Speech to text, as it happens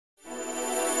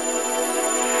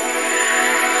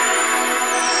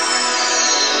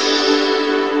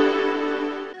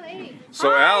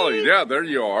Allie, yeah, there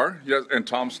you are. Yes, and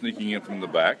Tom sneaking in from the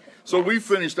back. So we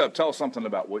finished up. Tell us something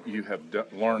about what you have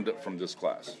learned from this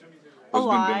class. What's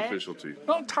been beneficial to you?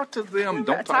 Don't talk to them.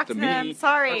 Don't talk to me. Them.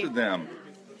 Sorry. Talk to them.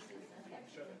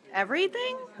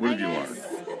 Everything? What did you learn?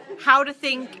 How to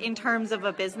think in terms of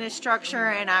a business structure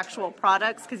and actual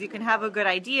products, because you can have a good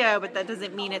idea, but that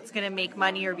doesn't mean it's going to make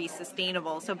money or be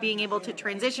sustainable. So being able to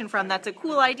transition from that's a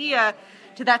cool idea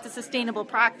to that's a sustainable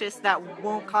practice that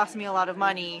won't cost me a lot of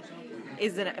money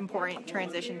is an important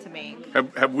transition to make.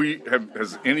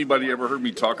 Has anybody ever heard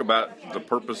me talk about the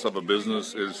purpose of a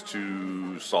business is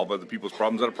to solve other people's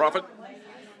problems at a profit?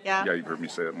 Yeah. Yeah, you've heard me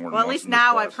say it more than once. Well, at least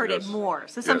now I've heard it more.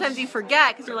 So sometimes you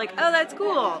forget because you're like, oh, that's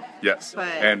cool. Yes. But,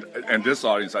 and this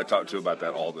audience I talk to about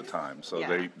that all the time. So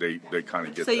they kind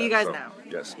of get that. So you guys know.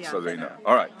 Yes, yeah. So they know.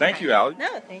 All right. Thank you, Allie.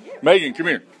 No, thank you. Megan, come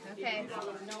here. Okay.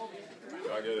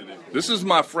 This is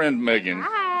my friend Megan.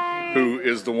 Hi. Who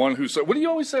is the one who said, what do you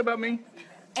always say about me?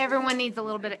 Everyone needs a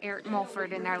little bit of Eric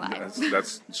Mulford in their lives.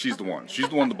 She's the one. She's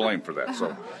the one to blame for that.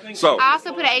 So I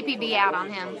also put an APB out on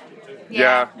him.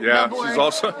 Yeah. Billboard. She's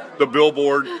also the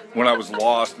billboard when I was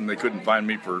lost and they couldn't find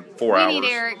me for 4 hours. We need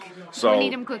Eric. So we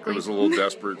need him quickly. It was a little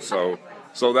desperate. So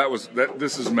that.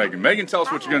 This is Megan. Megan, tell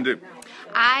us what you're going to do.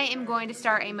 I am going to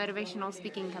start a motivational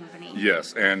speaking company.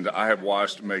 Yes, and I have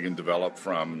watched Megan develop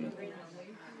from.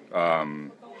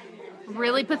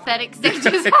 Really pathetic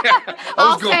stages.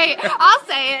 I'll say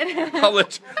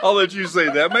it. I'll let you say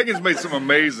that. Megan's made some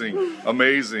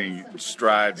amazing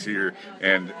strides here,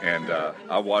 and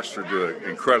I watched her do an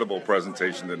incredible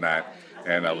presentation tonight,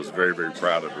 and I was very, very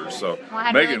proud of her. So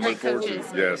Megan, really look forward to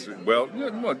yes. Well,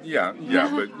 yeah,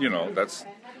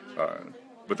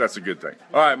 but that's a good thing.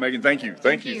 All right, Megan, thank you.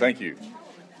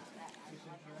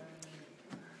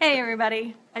 Hey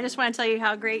everybody, I just want to tell you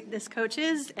how great this coach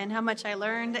is and how much I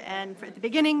learned. And at the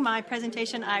beginning, my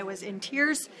presentation, I was in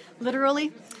tears,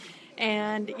 literally.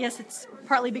 And yes, it's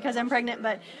partly because I'm pregnant,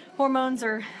 but hormones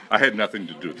are... I had nothing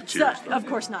to do with the tears. So, of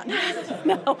course not.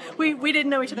 No, we didn't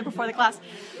know each other before the class.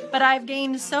 But I've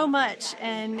gained so much,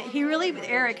 and he really,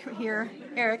 Eric,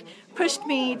 pushed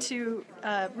me to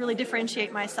really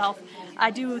differentiate myself.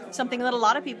 I do something that a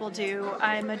lot of people do.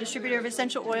 I'm a distributor of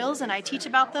essential oils, and I teach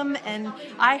about them, and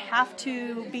I have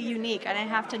to be unique, and I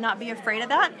have to not be afraid of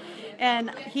that.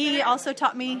 And he also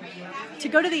taught me to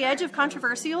go to the edge of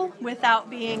controversial without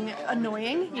being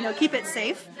annoying, keep it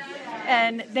safe.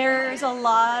 And there's a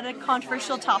lot of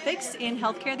controversial topics in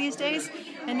healthcare these days,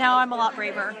 and now I'm a lot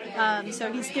braver.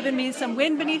 So he's given me some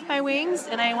wind beneath my wings,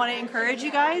 and I want to encourage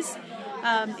you guys.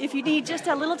 If you need just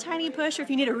a little tiny push, or if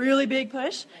you need a really big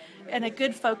push and a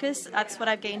good focus, that's what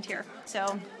I've gained here.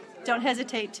 So don't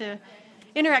hesitate to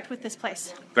interact with this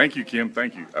place. Thank you, Kim.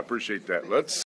 Thank you. I appreciate that.